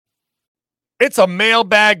It's a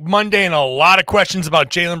Mailbag Monday and a lot of questions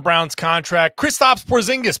about Jaylen Brown's contract, Kristaps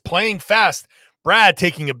Porzingis playing fast, Brad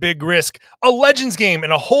taking a big risk, a Legends game,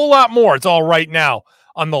 and a whole lot more. It's all right now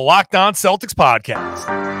on the Locked On Celtics podcast.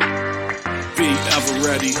 Be ever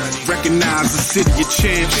ready. Recognize the city of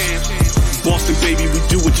champs. Boston, baby, we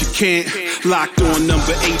do what you can't. Locked on number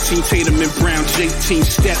 18, Tatum and Brown, J-team,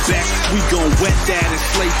 step back. We gon' wet that and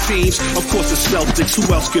slay teams. Of course, the Celtics, who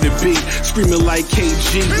else could it be? Screaming like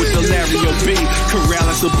KG with the Larry O.B.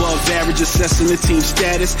 Corrales above average, assessing the team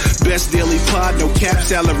status. Best daily pod, no cap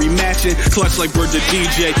salary matching. Clutch like Bird the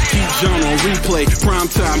DJ, Heat John on replay. Prime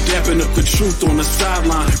time, dapping up the truth on the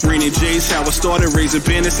sideline. Raining J's, how it started, raising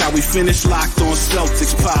banners, how we finished. Locked on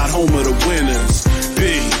Celtics pod, home of the winners.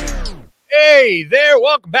 B. Hey there,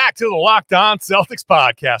 welcome back to the Locked On Celtics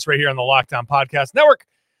podcast right here on the Locked On Podcast Network,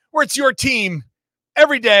 where it's your team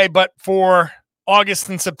every day, but for August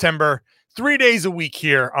and September, 3 days a week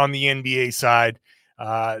here on the NBA side.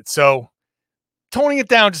 So toning it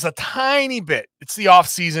down just a tiny bit. It's the off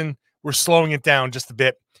season. We're slowing it down just a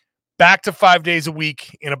bit. Back to 5 days a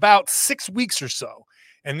week in about 6 weeks or so.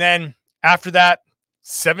 And then after that,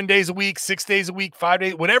 7 days a week, 6 days a week, 5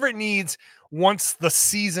 days, whatever it needs once the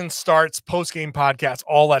season starts, post-game podcasts,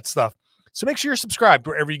 all that stuff. So make sure you're subscribed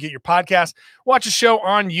wherever you get your podcast. Watch the show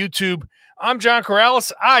on YouTube. I'm John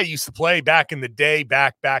Corrales. I used to play back in the day,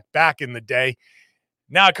 back in the day.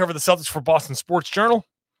 Now I cover the Celtics for Boston Sports Journal.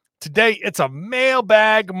 Today, it's a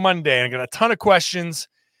Mailbag Monday. I got a ton of questions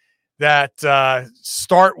that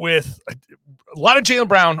start with a lot of Jaylen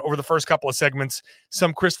Brown over the first couple of segments,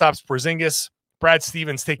 some Kristaps Porzingis, Brad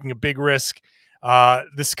Stevens taking a big risk.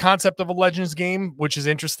 This concept of a Legends game, which is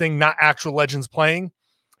interesting, not actual Legends playing,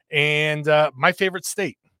 and my favorite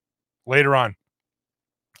state later on.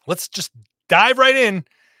 Let's just dive right in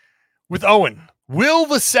with Owen. Will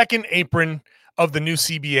the second apron of the new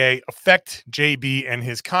CBA affect JB and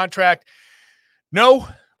his contract? No,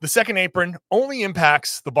 the second apron only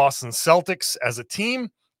impacts the Boston Celtics as a team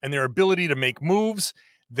and their ability to make moves,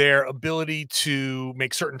 their ability to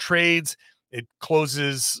make certain trades. It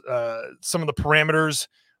closes some of the parameters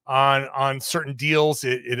on certain deals.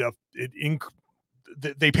 They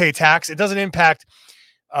pay tax. It doesn't impact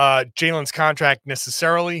Jaylen's contract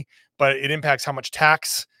necessarily, but it impacts how much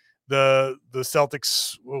tax the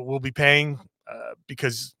Celtics will be paying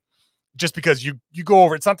because you go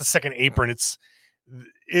over. It's not the second apron. It's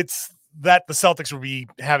that the Celtics will be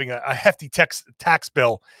having a hefty tax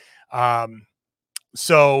bill.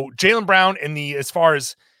 So Jaylen Brown as far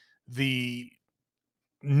as the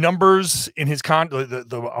numbers in his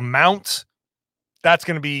the amount, that's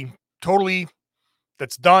going to be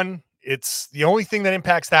that's done. It's the only thing that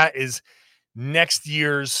impacts that is next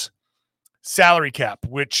year's salary cap,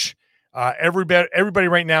 which everybody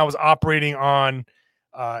right now is operating on.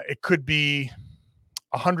 It could be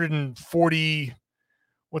 140.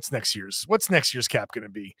 What's next year's cap going to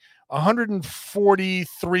be?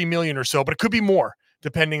 143 million or so, but it could be more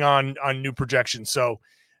depending on new projections. So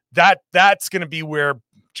that's going to be where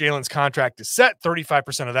Jaylen's contract is set.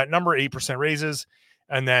 35% of that number, 8% raises,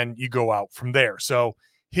 and then you go out from there. So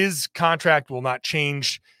his contract will not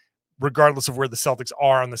change regardless of where the Celtics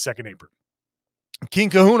are on the second apron. King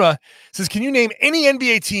Kahuna says, can you name any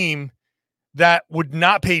NBA team that would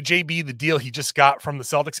not pay JB the deal he just got from the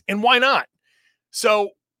Celtics, and why not? So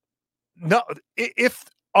no, if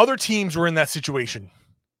other teams were in that situation,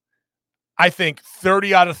 I think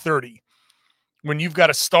 30 out of 30, when you've got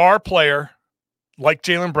a star player like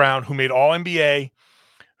Jaylen Brown, who made All-NBA,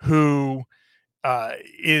 who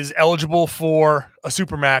is eligible for a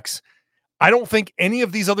Supermax, I don't think any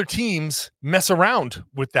of these other teams mess around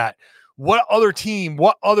with that. What other team,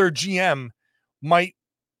 what other GM might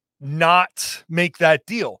not make that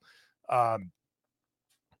deal? The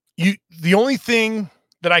only thing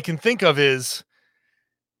that I can think of is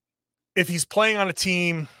if he's playing on a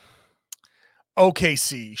team,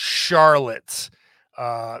 OKC, Charlotte,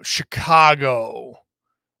 Chicago,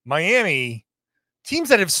 Miami, teams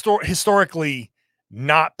that have historically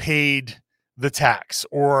not paid the tax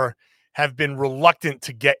or have been reluctant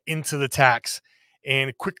to get into the tax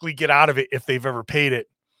and quickly get out of it if they've ever paid it.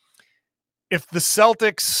 If the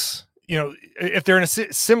Celtics, if they're in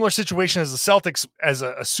a similar situation as the Celtics as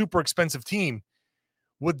a super expensive team,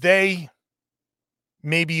 would they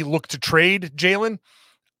maybe look to trade Jaylen?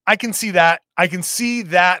 I can see that. I can see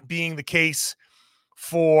that being the case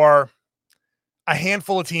for a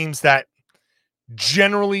handful of teams that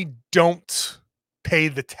generally don't pay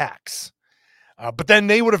the tax. But then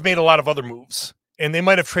they would have made a lot of other moves, and they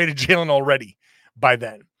might have traded Jaylen already by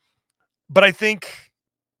then. But I think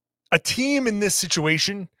a team in this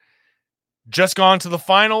situation just gone to the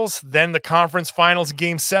finals, then the conference finals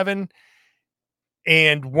game 7,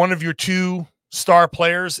 and one of your 2 star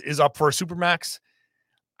players is up for a Supermax,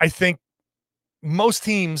 I think most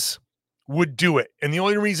teams would do it. And the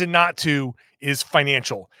only reason not to is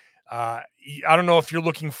financial. I don't know if you're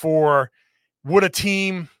looking for, would a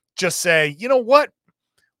team just say, you know what?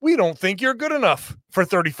 We don't think you're good enough for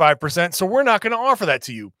 35%, so we're not going to offer that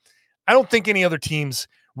to you. I don't think any other teams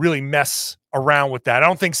really mess around with that. I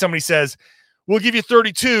don't think somebody says, we'll give you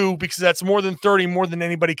 32 because that's more than 30, more than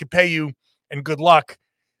anybody could pay you, and good luck.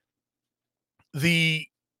 The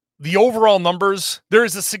overall numbers, there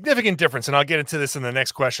is a significant difference, and I'll get into this in the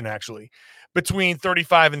next question, actually, between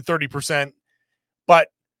 35 and 30%. But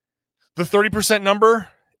the 30% number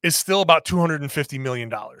is still about $250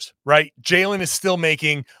 million, right? Jaylen is still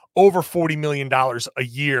making over $40 million a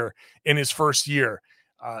year in his first year.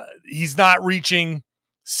 He's not reaching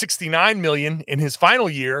 $69 million in his final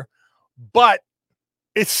year, but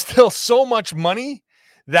it's still so much money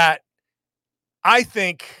that I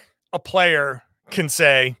think a player can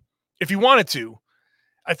say, if he wanted to,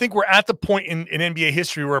 I think we're at the point in NBA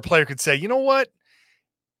history where a player could say, you know what?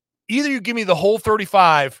 Either you give me the whole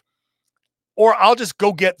 35 or I'll just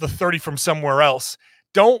go get the 30 from somewhere else.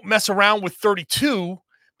 Don't mess around with 32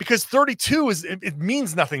 because 32 it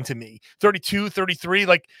means nothing to me. 32, 33,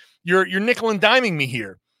 like you're nickel and diming me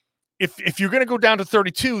here. If you're going to go down to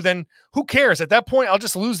 32, then who cares? At that point, I'll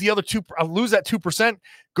just lose the other 2. I'll lose that 2%,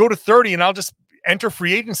 go to 30, and I'll just enter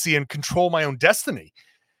free agency and control my own destiny.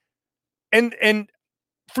 And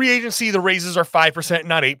free agency, the raises are 5%,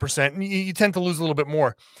 not 8%. And you tend to lose a little bit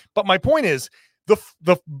more. But my point is the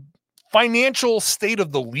financial state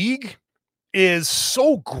of the league is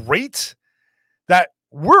so great that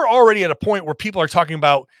we're already at a point where people are talking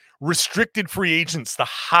about restricted free agents, the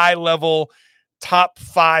high level top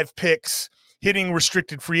 5 picks hitting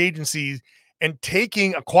restricted free agency and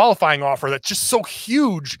taking a qualifying offer that's just so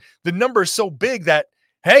huge. The number is so big that,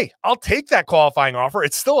 hey, I'll take that qualifying offer.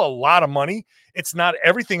 It's still a lot of money. It's not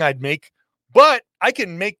everything I'd make, but I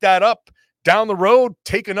can make that up down the road,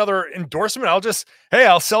 take another endorsement.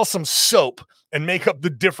 I'll sell some soap and make up the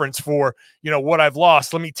difference for, what I've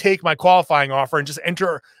lost. Let me take my qualifying offer and just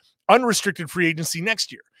enter unrestricted free agency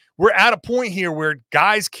next year. We're at a point here where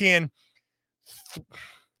guys can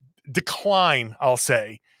decline, I'll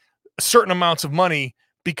say, certain amounts of money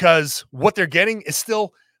because what they're getting is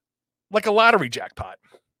still like a lottery jackpot.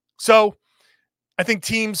 So I think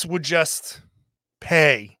teams would just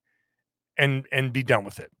pay and be done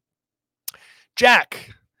with it.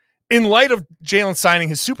 Jack, in light of Jaylen signing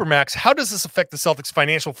his Supermax, how does this affect the Celtics'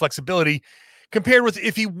 financial flexibility compared with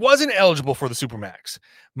if he wasn't eligible for the Supermax?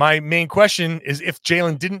 My main question is, if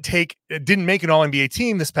Jaylen didn't make an All-NBA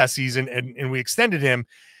team this past season and we extended him,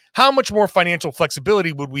 how much more financial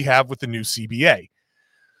flexibility would we have with the new CBA?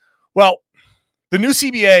 Well, the new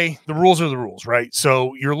CBA, the rules are the rules, right?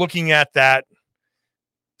 So you're looking at that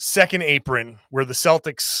second apron where the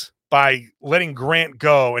Celtics, by letting Grant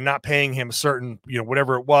go and not paying him a certain,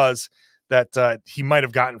 whatever it was that he might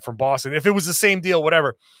have gotten from Boston, if it was the same deal,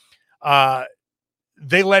 whatever,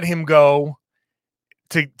 they let him go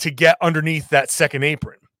to get underneath that second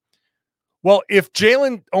apron. Well, if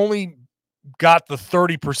Jaylen only got the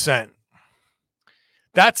 30%,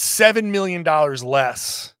 that's $7 million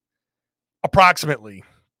less approximately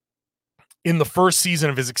in the first season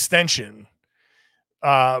of his extension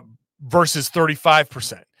versus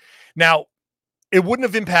 35%. Now, it wouldn't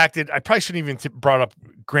have impacted, I probably shouldn't even brought up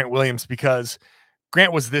Grant Williams because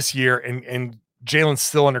Grant was this year and Jaylen's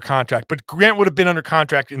still under contract, but Grant would have been under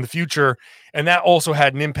contract in the future, and that also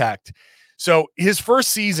had an impact. So his first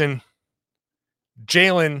season,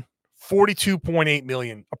 Jaylen, $42.8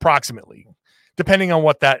 million approximately, depending on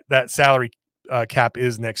what that salary cap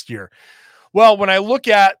is next year. Well, when I look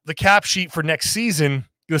at the cap sheet for next season,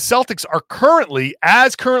 the Celtics are currently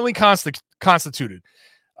constituted.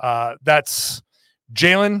 That's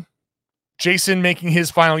Jaylen, Jason making his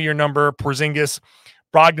final year number, Porzingis,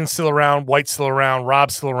 Brogdon's still around, White's still around,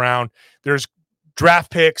 Rob's still around. There's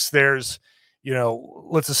draft picks. There's,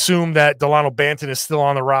 let's assume that Delano Banton is still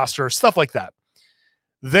on the roster, stuff like that.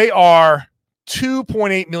 They are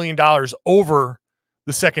 $2.8 million over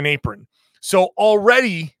the second apron. So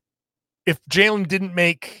already, if Jaylen didn't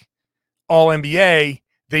make All-NBA,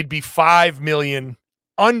 they'd be $5 million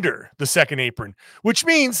under the second apron, which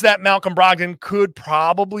means that Malcolm Brogdon could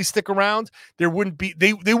probably stick around. There wouldn't be,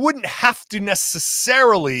 they wouldn't have to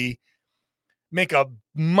necessarily make a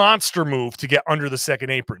monster move to get under the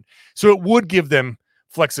second apron. So it would give them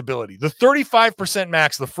flexibility. The 35%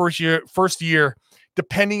 max the first year,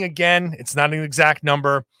 depending, again, it's not an exact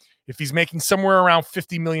number. If he's making somewhere around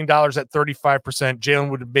 $50 million at 35%, Jaylen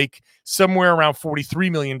would make somewhere around $43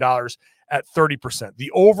 million at 30%. The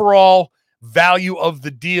overall value of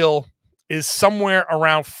the deal is somewhere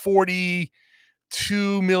around $42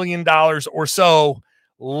 million or so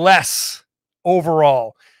less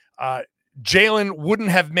overall. Jaylen wouldn't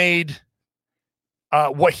have made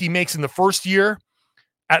what he makes in the first year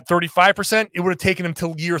at 35%. It would have taken him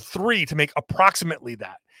till year 3 to make approximately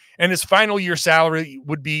that. And his final year salary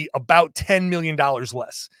would be about $10 million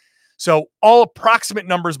less. So all approximate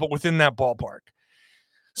numbers, but within that ballpark.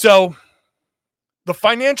 So the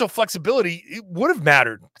financial flexibility, it would have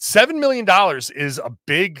mattered. $7 million is a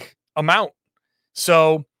big amount.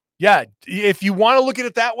 So yeah, if you want to look at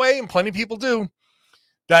it that way, and plenty of people do,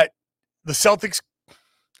 that the Celtics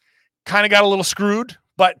kind of got a little screwed,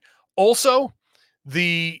 but also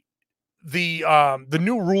the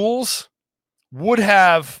new rules would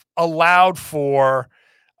have allowed for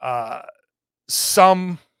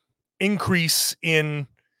some increase in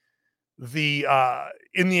the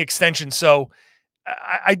extension. So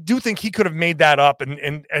I do think he could have made that up,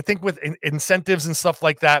 and I think with incentives and stuff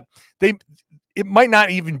like that, it might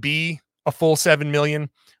not even be a full $7 million.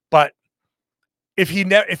 But if he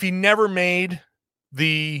never made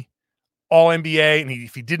the All NBA, and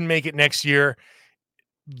if he didn't make it next year,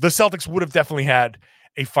 the Celtics would have definitely had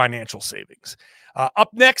a financial savings. Up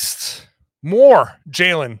next, more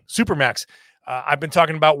Jaylen Supermax. I've been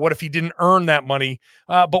talking about what if he didn't earn that money,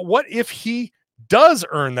 but what if he does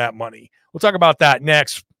earn that money? We'll talk about that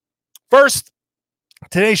next. First,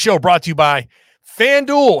 today's show brought to you by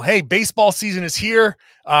FanDuel. Hey, baseball season is here.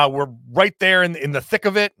 We're right there in the thick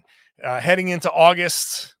of it, heading into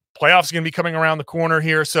August. Playoffs are going to be coming around the corner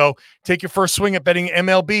here, so take your first swing at betting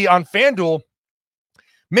MLB on FanDuel.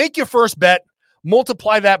 Make your first bet,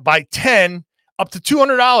 multiply that by 10, up to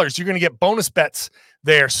 $200. You're going to get bonus bets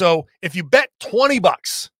there. So if you bet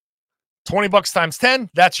 $20 times 10,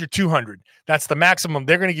 that's your 200. That's the maximum.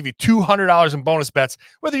 They're going to give you $200 in bonus bets,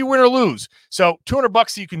 whether you win or lose. So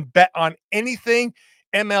 $200 you can bet on anything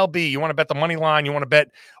MLB. You want to bet the money line. You want to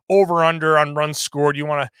bet over under on runs scored. You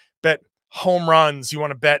want to bet home runs. You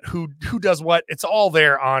want to bet who does what. It's all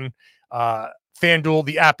there on FanDuel.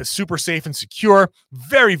 The app is super safe and secure.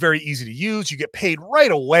 Very, very easy to use. You get paid right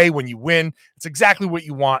away when you win. It's exactly what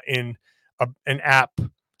you want in an app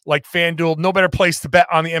like FanDuel. No better place to bet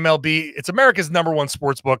on the MLB. It's America's #1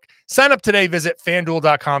 sports book. Sign up today. Visit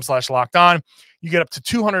FanDuel.com/lockedon. You get up to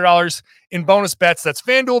 $200 in bonus bets. That's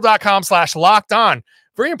FanDuel.com/lockedon.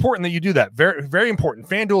 Very important that you do that. Very, very important.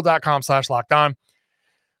 FanDuel.com/lockedon.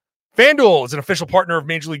 FanDuel is an official partner of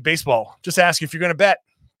Major League Baseball. Just ask you if you're going to bet.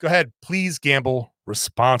 Go ahead. Please gamble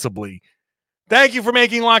responsibly. Thank you for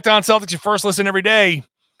making Locked On Celtics your first listen every day.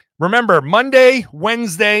 Remember, Monday,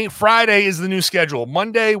 Wednesday, Friday is the new schedule.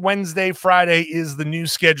 Monday, Wednesday, Friday is the new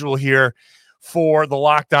schedule here for the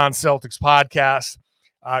Locked On Celtics podcast.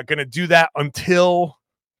 Going to do that until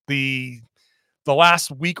the last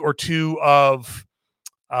week or two of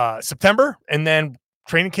September, and then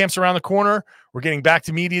training camp's around the corner. We're getting back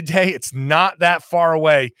to media day. It's not that far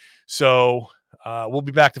away, so we'll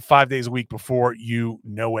be back to 5 days a week before you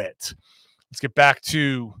know it. Let's get back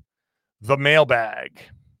to the mailbag.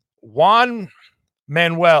 Juan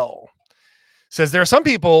Manuel says there are some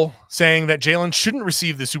people saying that Jaylen shouldn't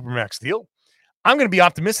receive the Supermax deal. I'm going to be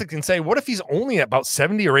optimistic and say, what if he's only at about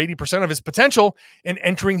 70 or 80% of his potential and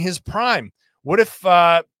entering his prime? What if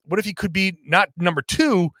he could be not number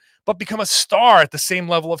 2, but become a star at the same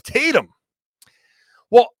level of Tatum?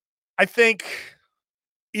 Well, I think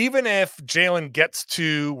even if Jaylen gets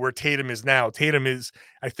to where Tatum is now,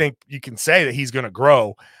 I think you can say that he's going to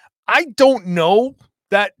grow. I don't know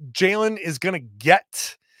that Jaylen is going to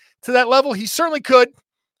get to that level. He certainly could.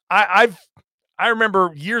 I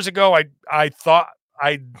remember years ago, I thought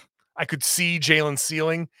I could see Jaylen's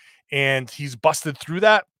ceiling, and he's busted through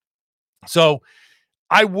that. So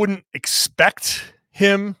I wouldn't expect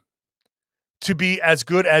him to be as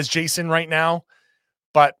good as Jason right now,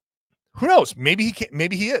 but who knows? Maybe he can,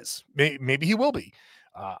 maybe he is. Maybe he will be.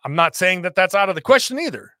 I'm not saying that that's out of the question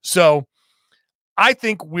either. So I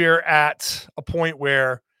think we're at a point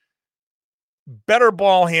where better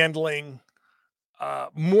ball handling,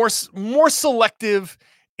 more selective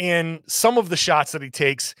in some of the shots that he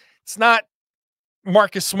takes. It's not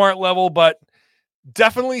Marcus Smart level, but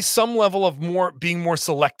definitely some level of being more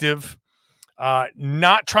selective,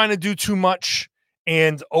 not trying to do too much,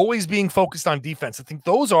 and always being focused on defense. I think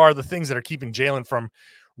those are the things that are keeping Jaylen from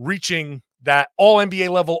reaching that all NBA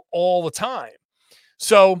level all the time.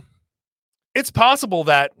 So it's possible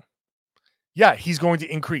that, he's going to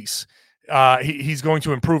increase. He's going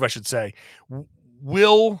to improve, I should say.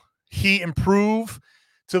 Will he improve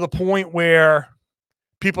to the point where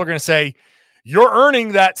people are going to say, you're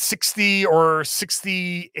earning that 60 or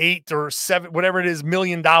 68 or 7, whatever it is, $1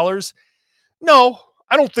 million? No,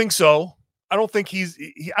 I don't think so. I don't think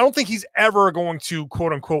he's ever going to,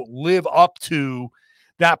 quote unquote, live up to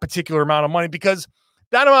that particular amount of money, because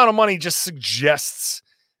that amount of money just suggests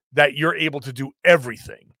that you're able to do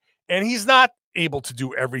everything. And he's not able to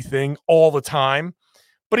do everything all the time,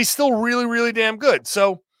 but he's still really, really damn good.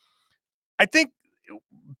 So I think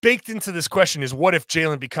baked into this question is, what if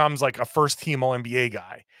Jaylen becomes like a first team All NBA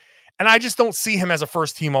guy? And I just don't see him as a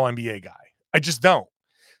first team All NBA guy. I just don't.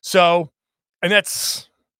 So, and that's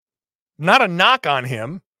not a knock on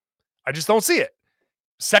him. I just don't see it.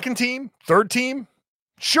 Second team, third team,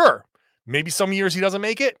 sure. Maybe some years he doesn't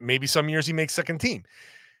make it. Maybe some years he makes second team.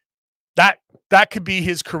 That could be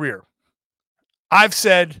his career. I've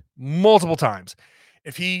said multiple times,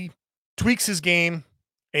 if he tweaks his game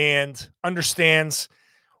and understands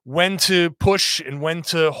when to push and when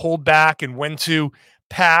to hold back and when to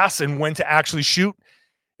pass and when to actually shoot,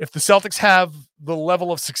 if the Celtics have the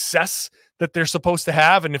level of success that they're supposed to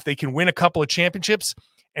have, and if they can win a couple of championships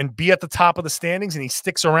and be at the top of the standings and he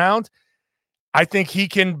sticks around, I think he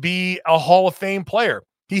can be a Hall of Fame player.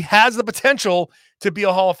 He has the potential to be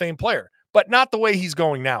a Hall of Fame player, but not the way he's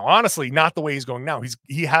going now. Honestly, not the way he's going now.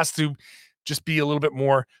 He has to just be a little bit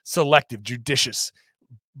more selective, judicious,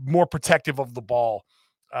 more protective of the ball.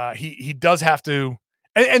 He does have to,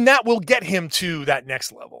 and that will get him to that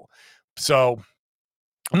next level. So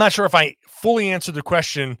I'm not sure if I fully answered the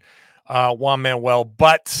question, Juan Manuel,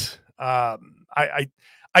 but I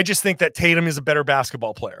just think that Tatum is a better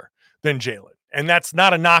basketball player than Jaylen. And that's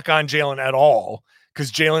not a knock on Jaylen at all, because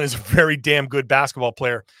Jaylen is a very damn good basketball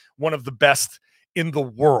player, one of the best in the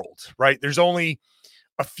world, right? There's only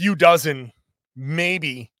a few dozen,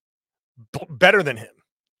 maybe, better than him.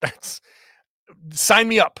 Sign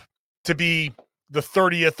me up to be the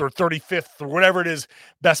 30th or 35th or whatever it is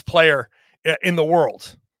best player in the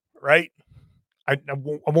world, right? I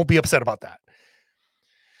won't be upset about that.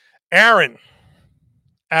 Aaron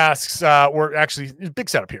asks, or actually, big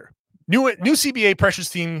setup here. New CBA pressures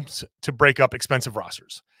teams to break up expensive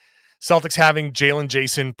rosters. Celtics having Jaylen,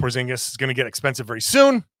 Jason, Porzingis is going to get expensive very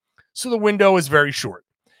soon, so the window is very short.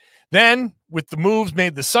 Then, with the moves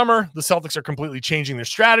made this summer, the Celtics are completely changing their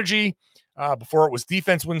strategy. Before it was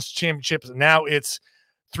defense wins championships, and now it's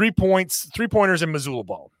 3-pointers and Missoula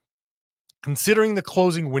ball. Considering the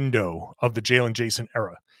closing window of the Jaylen Jason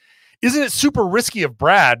era, isn't it super risky of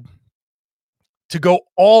Brad to go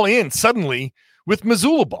all in suddenly with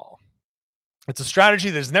Missoula ball? It's a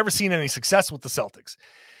strategy that has never seen any success with the Celtics.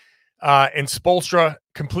 And Spoelstra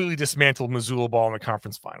completely dismantled Missoula ball in the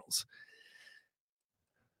conference finals.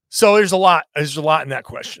 So there's a lot in that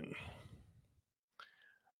question.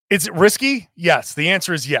 Is it risky? Yes. The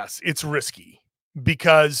answer is yes. It's risky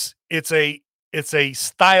because it's a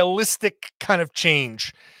stylistic kind of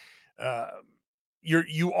change.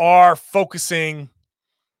 You are focusing.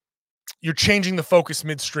 You're changing the focus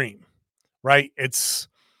midstream, right?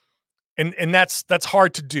 And that's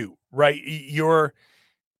hard to do, right?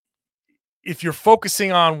 If you're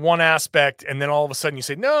focusing on one aspect and then all of a sudden you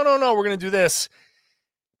say, no, we're going to do this.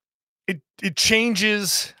 It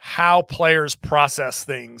changes how players process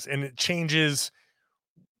things, and it changes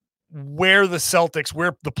where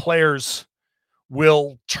the players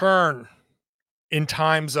will turn in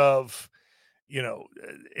times of,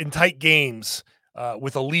 in tight games,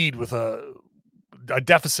 with a lead, with a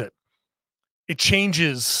deficit. It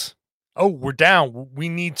changes. Oh, we're down.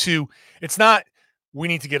 It's not, we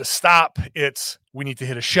need to get a stop. It's, we need to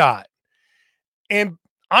hit a shot. And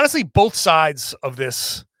honestly, both sides of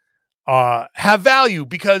this have value,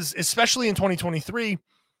 because especially in 2023,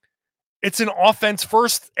 it's an offense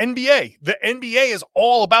first NBA. The NBA is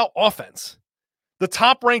all about offense. The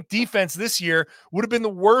top ranked defense this year would have been the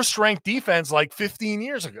worst ranked defense like 15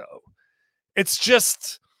 years ago. It's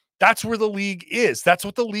just, that's where the league is. That's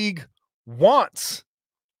what the league wants.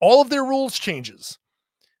 All of their rules changes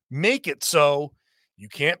make it so you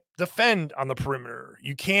can't defend on the perimeter.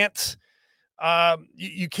 You can't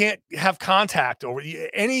you can't have contact, or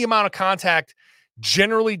any amount of contact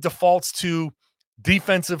generally defaults to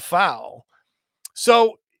defensive foul.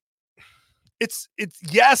 So it's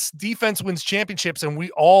yes, defense wins championships, and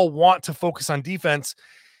we all want to focus on defense.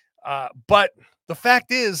 But the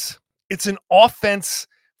fact is, it's an offense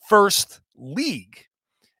first league,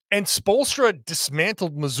 and Spoelstra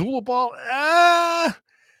dismantled Missoula ball.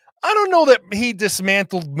 I don't know that he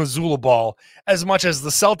dismantled Missoula ball as much as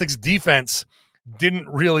the Celtics defense didn't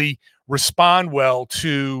really respond well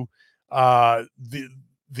to the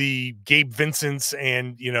the Gabe Vincents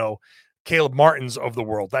and, Caleb Martins of the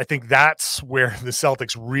world. I think that's where the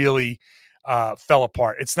Celtics really fell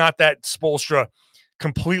apart. It's not that Spoelstra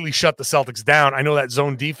completely shut the Celtics down. I know that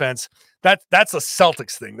zone defense, that's a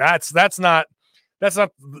Celtics thing. That's not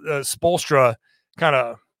Spoelstra kind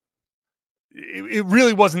of, it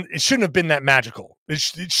really wasn't, it shouldn't have been that magical. It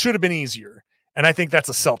should have been easier. And I think that's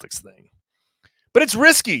a Celtics thing. But it's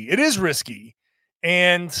risky. It is risky.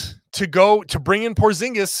 And to bring in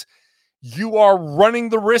Porzingis, you are running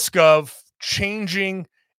the risk of changing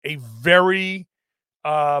a very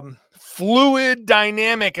fluid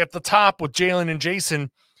dynamic at the top with Jaylen and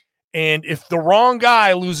Jason. And if the wrong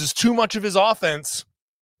guy loses too much of his offense,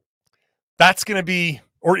 that's going to be,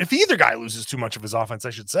 or if either guy loses too much of his offense,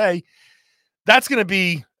 I should say, that's going to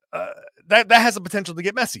be, that has the potential to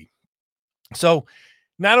get messy. So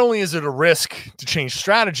not only is it a risk to change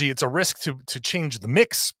strategy, it's a risk to change the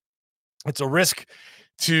mix. It's a risk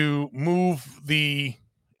to move the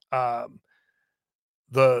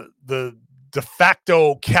de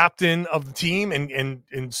facto captain of the team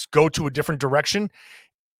and go to a different direction.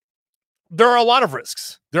 There are a lot of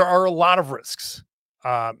risks.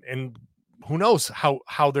 And who knows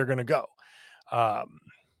how they're going to go.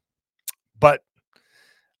 But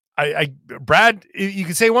Brad, you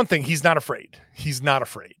can say one thing. He's not afraid.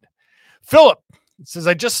 Philip says,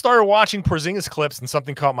 I just started watching Porzingis clips and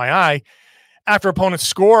something caught my eye. After opponents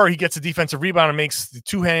score, he gets a defensive rebound and makes the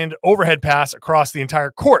two-hand overhead pass across the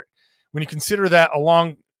entire court. When you consider that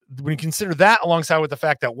alongside with the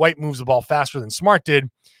fact that White moves the ball faster than Smart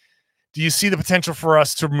did, do you see the potential for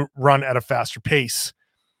us to run at a faster pace,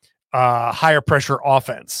 higher pressure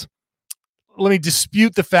offense? Let me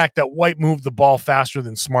dispute the fact that White moved the ball faster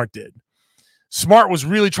than Smart did. Smart was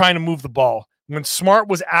really trying to move the ball. When Smart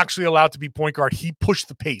was actually allowed to be point guard, he pushed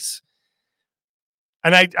the pace.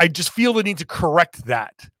 And I just feel the need to correct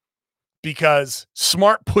that because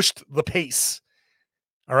Smart pushed the pace.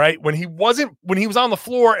 All right. When he was on the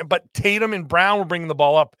floor, but Tatum and Brown were bringing the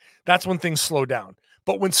ball up, that's when things slowed down.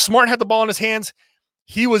 But when Smart had the ball in his hands,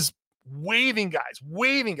 he was waving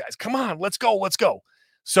guys. Come on, let's go.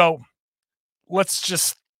 So let's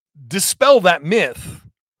just dispel that myth.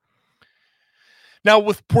 Now,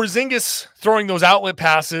 with Porzingis throwing those outlet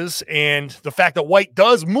passes and the fact that White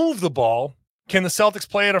does move the ball, can the Celtics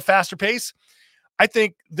play at a faster pace? I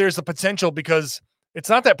think there's a potential because it's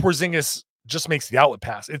not that Porzingis just makes the outlet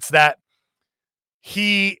pass. It's that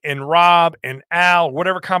he and Rob and Al,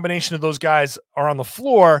 whatever combination of those guys are on the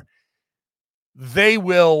floor, they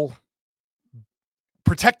will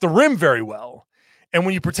protect the rim very well. And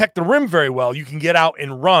when you protect the rim very well, you can get out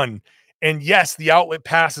and run. And yes, the outlet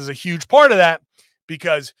pass is a huge part of that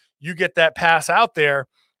because you get that pass out there,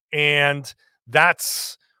 and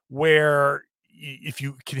that's where if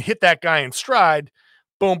you can hit that guy in stride,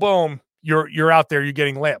 boom, boom, you're out there, you're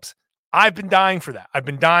getting layups. I've been dying for that. I've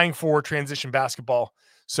been dying for transition basketball.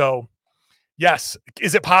 So, yes,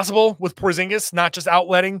 is it possible with Porzingis, not just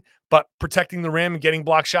outletting, but protecting the rim and getting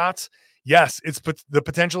block shots? Yes, the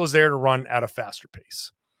potential is there to run at a faster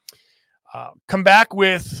pace. Come back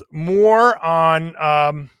with more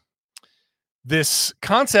on this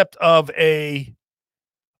concept of a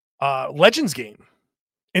Legends game.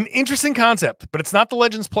 An interesting concept, but it's not the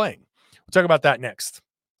Legends playing. We'll talk about that next.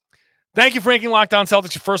 Thank you for making Locked On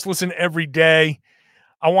Celtics your first listen every day.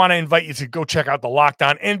 I want to invite you to go check out the Locked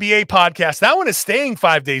On NBA podcast. That one is staying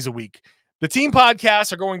 5 days a week. The team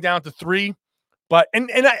podcasts are going down to 3, but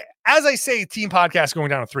as I say, team podcasts going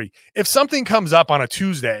down to 3. If something comes up on a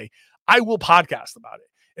Tuesday, I will podcast about it.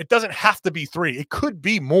 It doesn't have to be 3. It could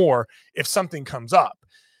be more if something comes up.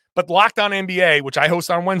 But Locked On NBA, which I host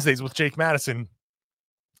on Wednesdays with Jake Madison,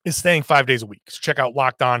 is staying 5 days a week. So check out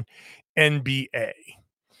Locked On NBA.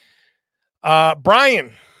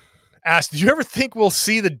 Brian asked, do you ever think we'll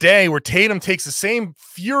see the day where Tatum takes the same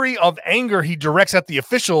fury of anger he directs at the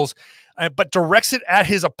officials, but directs it at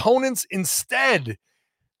his opponents instead?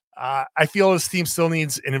 I feel his team still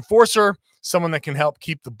needs an enforcer, someone that can help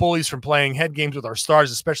keep the bullies from playing head games with our stars,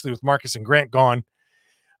 especially with Marcus and Grant gone.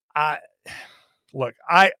 Look,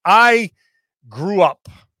 I grew up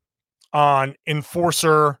on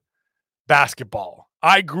enforcer basketball.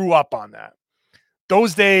 I grew up on that.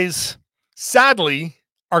 Those days, sadly,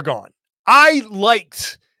 are gone. I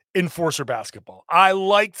liked enforcer basketball. I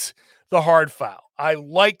liked the hard foul. I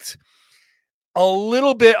liked a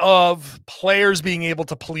little bit of players being able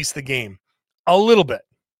to police the game. A little bit,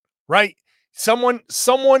 right? Someone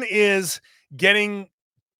is getting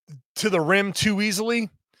to the rim too easily.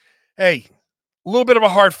 Hey, a little bit of a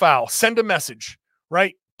hard foul. Send a message,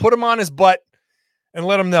 right? Put him on his butt and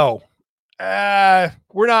let him know.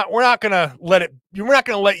 we're not gonna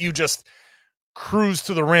let you just cruise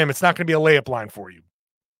to the rim. It's not gonna be a layup line for you.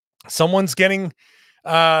 Someone's getting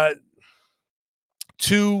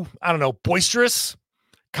too, I don't know, boisterous,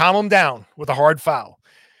 calm them down with a hard foul.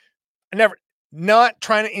 Not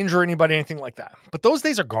trying to injure anybody, anything like that. But those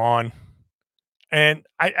days are gone. And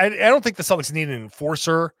I don't think the Celtics need an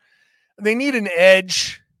enforcer. They need an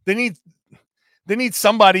edge. They need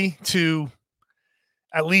somebody to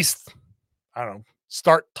at least, I don't know,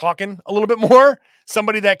 start talking a little bit more.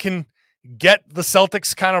 Somebody that can get the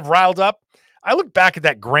Celtics kind of riled up. I look back at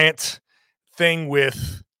that Grant thing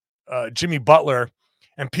with Jimmy Butler,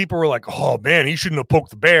 and people were like, oh, man, he shouldn't have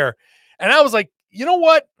poked the bear. And I was like, you know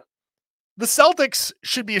what? The Celtics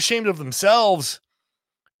should be ashamed of themselves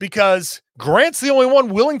because Grant's the only one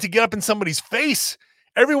willing to get up in somebody's face.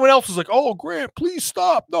 Everyone else was like, oh, Grant, please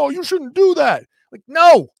stop. No, you shouldn't do that. Like,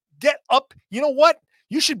 no, get up. You know what?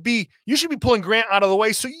 You should be pulling Grant out of the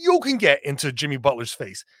way so you can get into Jimmy Butler's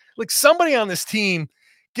face. Like, somebody on this team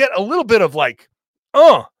get a little bit of like,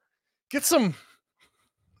 get some.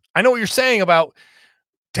 I know what you're saying about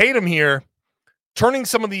Tatum here, turning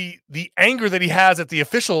some of the anger that he has at the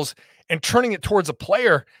officials and turning it towards a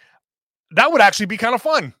player. That would actually be kind of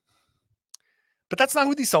fun. But that's not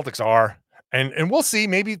who these Celtics are. And we'll see.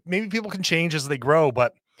 Maybe people can change as they grow.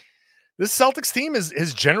 But this Celtics team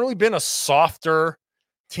has generally been a softer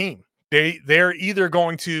team. They're either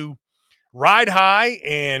going to ride high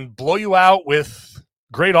and blow you out with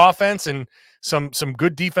great offense and some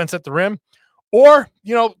good defense at the rim, or,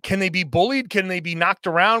 you know, can they be bullied? Can they be knocked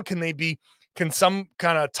around? Can some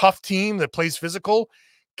kind of tough team that plays physical,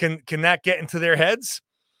 can that get into their heads?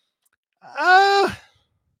 I'm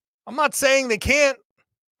not saying they can't.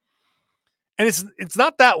 And it's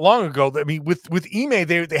not that long ago. I mean, with Ime,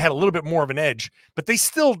 they had a little bit more of an edge, but they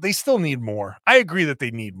still need more. I agree that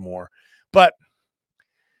they need more, but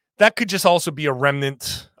that could just also be a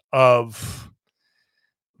remnant of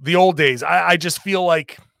the old days. I just feel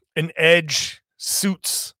like an edge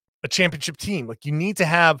suits a championship team. Like, you need to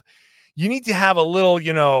have a little,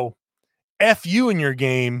 you know, FU in your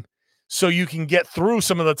game so you can get through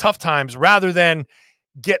some of the tough times rather than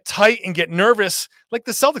get tight and get nervous. Like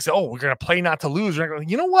the Celtics say, oh, we're going to play not to lose.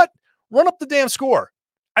 You know what? Run up the damn score.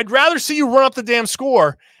 I'd rather see you run up the damn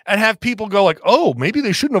score and have people go like, oh, maybe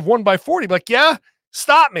they shouldn't have won by 40. Like, yeah,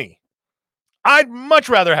 stop me. I'd much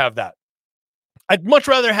rather have that. I'd much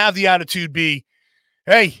rather have the attitude be,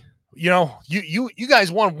 hey, you know, you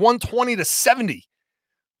guys won 120-70.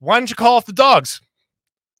 Why don't you call off the dogs?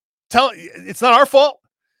 It's not our fault.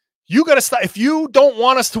 You got to stop. If you don't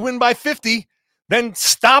want us to win by 50, then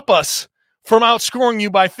stop us from outscoring you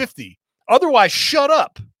by 50. Otherwise, shut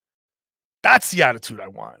up. That's the attitude I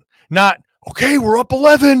want. Not, okay, we're up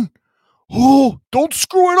 11. Oh, don't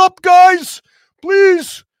screw it up, guys.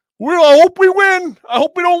 Please. I hope we win. I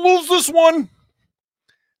hope we don't lose this one.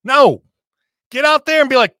 No. Get out there and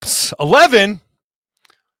be like, 11?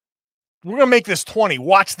 We're going to make this 20.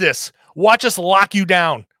 Watch this. Watch us lock you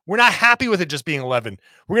down. We're not happy with it just being 11.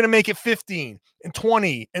 We're going to make it 15 and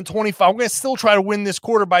 20 and 25. We're going to still try to win this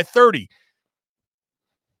quarter by 30.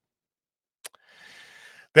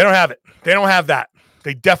 They don't have it. They don't have that.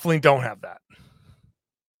 They definitely don't have that.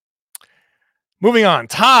 Moving on.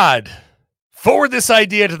 Todd, forward this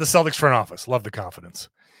idea to the Celtics front office. Love the confidence.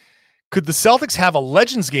 Could the Celtics have a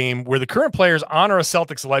Legends game where the current players honor a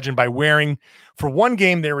Celtics legend by wearing, for one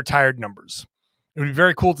game, their retired numbers? It would be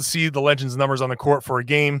very cool to see the Legends numbers on the court for a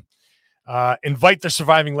game. Invite the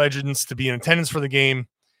surviving legends to be in attendance for the game.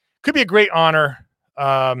 Could be a great honor.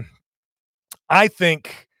 I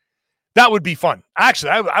think that would be fun.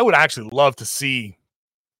 Actually, I would actually love to see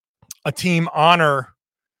a team honor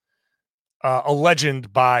a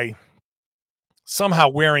legend by somehow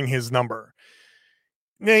wearing his number.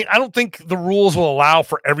 I don't think the rules will allow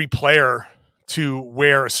for every player to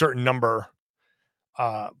wear a certain number,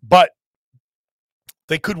 but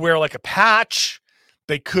they could wear like a patch.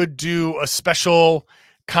 They could do a special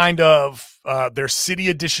kind of their city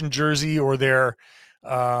edition jersey or their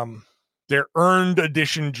earned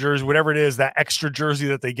edition jersey, whatever it is, that extra jersey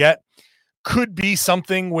that they get. Could be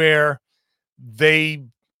something where they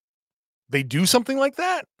do something like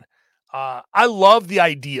that. I love the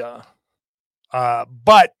idea,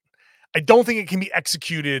 but I don't think it can be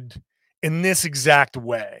executed in this exact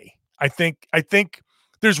way. I think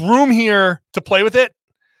there's room here to play with it,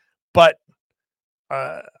 but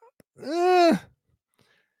I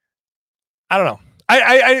don't know.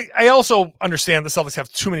 I also understand the Celtics have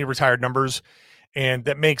too many retired numbers, and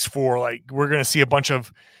that makes for, like, we're going to see a bunch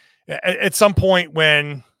of, at some point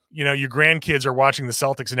when, you know, your grandkids are watching the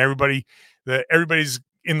Celtics and everybody's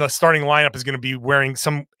in the starting lineup is going to be wearing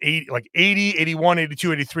some 80, like 80, 81,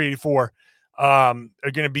 82, 83, 84 are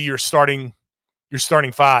going to be your starting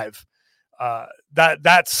five.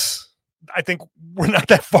 That's I think we're not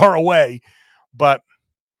that far away, but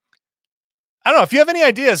I don't know if you have any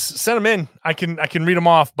ideas, send them in. I can read them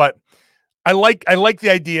off, but I like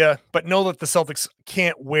the idea, but know that the Celtics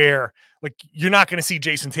can't wear, like, you're not going to see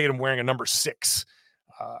Jason Tatum wearing a number 6.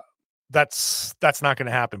 That's not going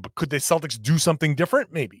to happen. But could the Celtics do something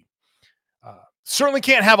different? Maybe. Certainly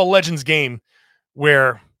can't have a Legends game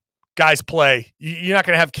where guys play. You're not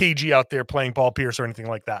going to have KG out there playing Paul Pierce or anything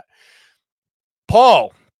like that.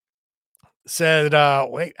 Paul said,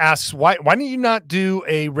 asks, why do you not do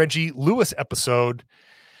a Reggie Lewis episode?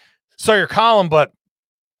 Saw your column, but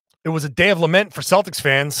it was a day of lament for Celtics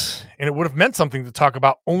fans, and it would have meant something to talk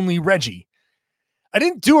about only Reggie. I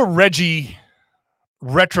didn't do a Reggie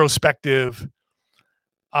retrospective.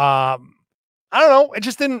 I don't know. It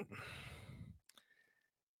just didn't.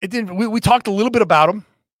 It didn't. We talked a little bit about him,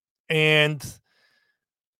 and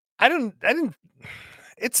I didn't.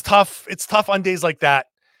 It's tough. It's tough on days like that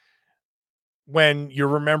when you're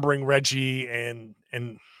remembering Reggie and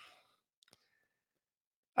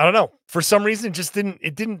I don't know. For some reason, it just didn't.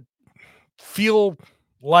 It didn't feel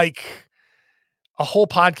like a whole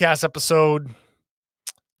podcast episode.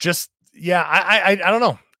 Just I don't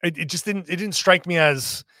know. It just didn't. It didn't strike me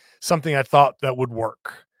as something I thought that would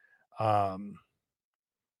work. I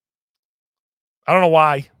don't know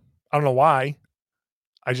why.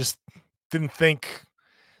 I just didn't think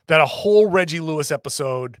that a whole Reggie Lewis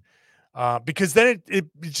episode, because then it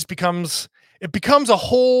just becomes a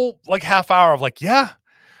whole like half hour of like, yeah,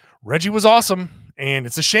 Reggie was awesome, and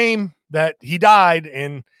it's a shame that he died,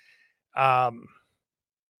 and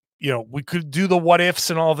we could do the what ifs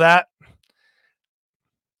and all that.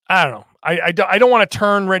 I don't know. I don't want to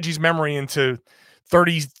turn Reggie's memory into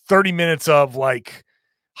 30 minutes of like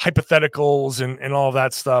hypotheticals and all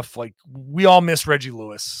that stuff. Like, we all miss Reggie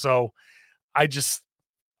Lewis. So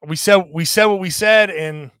we said what we said.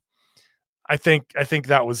 And I think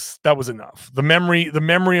that was enough. The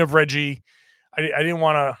memory of Reggie. I didn't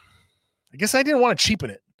want to cheapen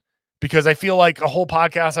it, because I feel like a whole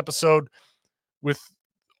podcast episode with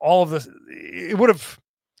all of this, it would have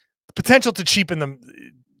the potential to cheapen them,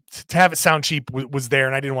 to have it sound cheap was there.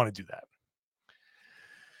 And I didn't want to do that.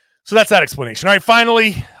 So that's that explanation. All right.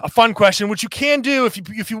 Finally, a fun question, which you can do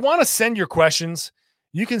if you want to send your questions,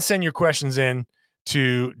 you can send your questions in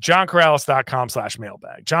to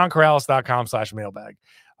johncorrales.com/mailbag, johncorrales.com/mailbag.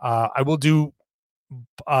 I will do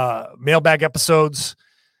mailbag episodes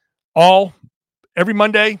every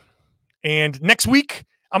Monday. And next week,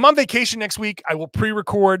 I'm on vacation next week. I will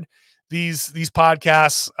pre-record these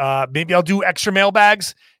podcasts. Maybe I'll do extra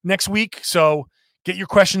mailbags next week. So get your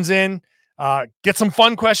questions in, get some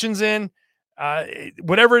fun questions in,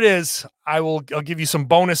 whatever it is. I'll give you some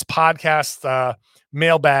bonus podcast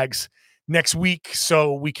mailbags next week,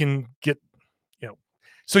 so we can get,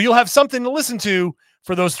 so you'll have something to listen to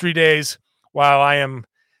for those 3 days while I am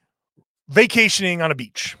vacationing on a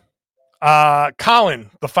beach. Colin,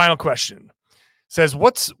 the final question, says,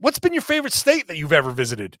 what's been your favorite state that you've ever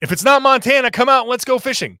visited? If it's not Montana, come out and let's go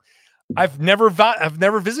fishing. I've never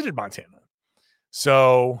visited Montana.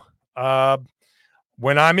 So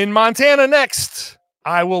when I'm in Montana next,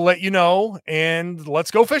 I will let you know, and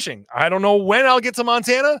let's go fishing. I don't know when I'll get to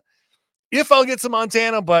Montana, if I'll get to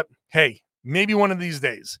Montana, but hey, maybe one of these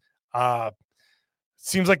days.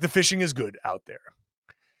 Seems like the fishing is good out there.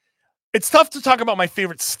 It's tough to talk about my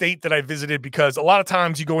favorite state that I visited, because a lot of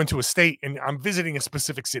times you go into a state and I'm visiting a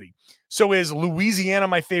specific city. So is Louisiana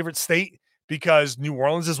my favorite state because New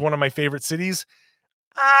Orleans is one of my favorite cities?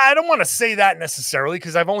 I don't want to say that necessarily,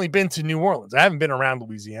 because I've only been to New Orleans. I haven't been around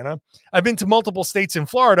Louisiana. I've been to multiple states in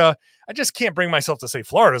Florida. I just can't bring myself to say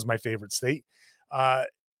Florida is my favorite state.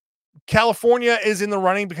 California is in the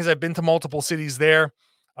running because I've been to multiple cities there.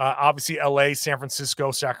 Obviously LA, San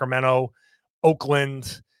Francisco, Sacramento,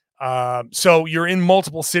 Oakland. So you're in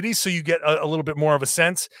multiple cities, so you get a little bit more of a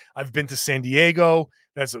sense. I've been to San Diego.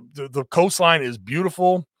 The coastline is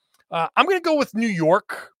beautiful. I'm going to go with New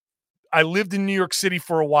York. I lived in New York City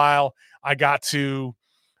for a while. I got to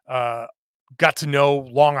know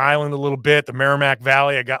Long Island a little bit, the Merrimack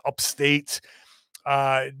Valley. I got upstate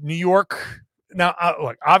New York. Now,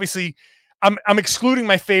 look, obviously, I'm excluding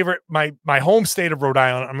my favorite, my home state of Rhode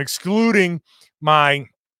Island. I'm excluding my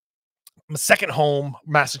second home,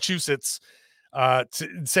 Massachusetts,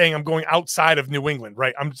 saying I'm going outside of New England,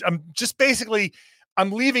 right? I'm just basically,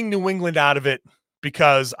 I'm leaving New England out of it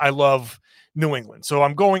because I love New England. So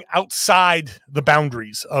I'm going outside the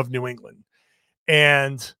boundaries of New England.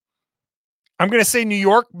 And I'm going to say New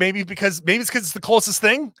York, maybe it's because it's the closest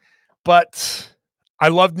thing, but I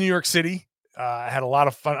love New York City. I had a lot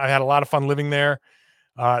of fun. I had a lot of fun living there.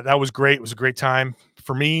 That was great. It was a great time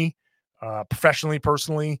for me, professionally,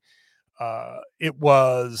 personally. It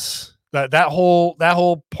was that whole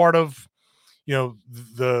part of, go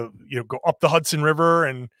up the Hudson River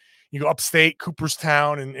and you go upstate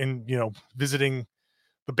Cooperstown and visiting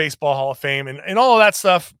the Baseball Hall of Fame and all of that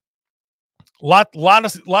stuff. A lot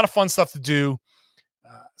of fun stuff to do.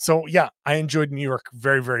 So yeah, I enjoyed New York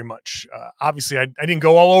very, very much. Obviously I didn't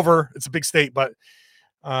go all over. It's a big state, but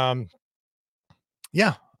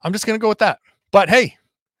yeah, I'm just going to go with that. But hey,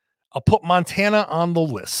 I'll put Montana on the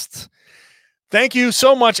list. Thank you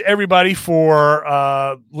so much, everybody,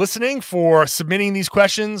 for listening, for submitting these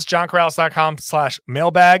questions.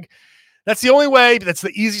 JohnKorales.com/mailbag. That's the only way. That's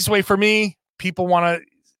the easiest way for me. People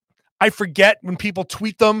I forget when people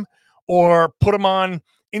tweet them or put them on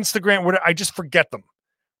Instagram. I just forget them,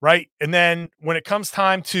 right? And then when it comes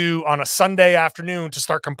time to, on a Sunday afternoon, to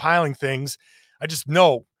start compiling things, I just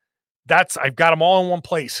know I've got them all in one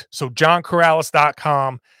place. So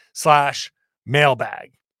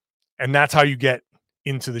JohnKorales.com/mailbag. And that's how you get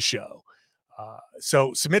into the show.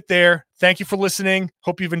 So submit there. Thank you for listening.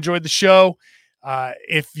 Hope you've enjoyed the show.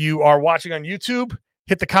 If you are watching on YouTube,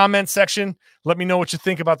 hit the comment section. Let me know what you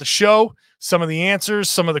think about the show, some of the answers,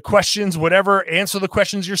 some of the questions, whatever. Answer the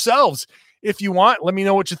questions yourselves if you want. Let me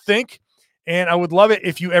know what you think. And I would love it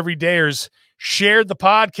if you everydayers shared the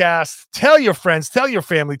podcast. Tell your friends, tell your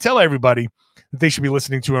family, tell everybody that they should be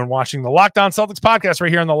listening to and watching the Locked On Celtics podcast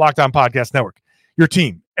right here on the Locked On Podcast Network. Your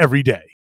team every day.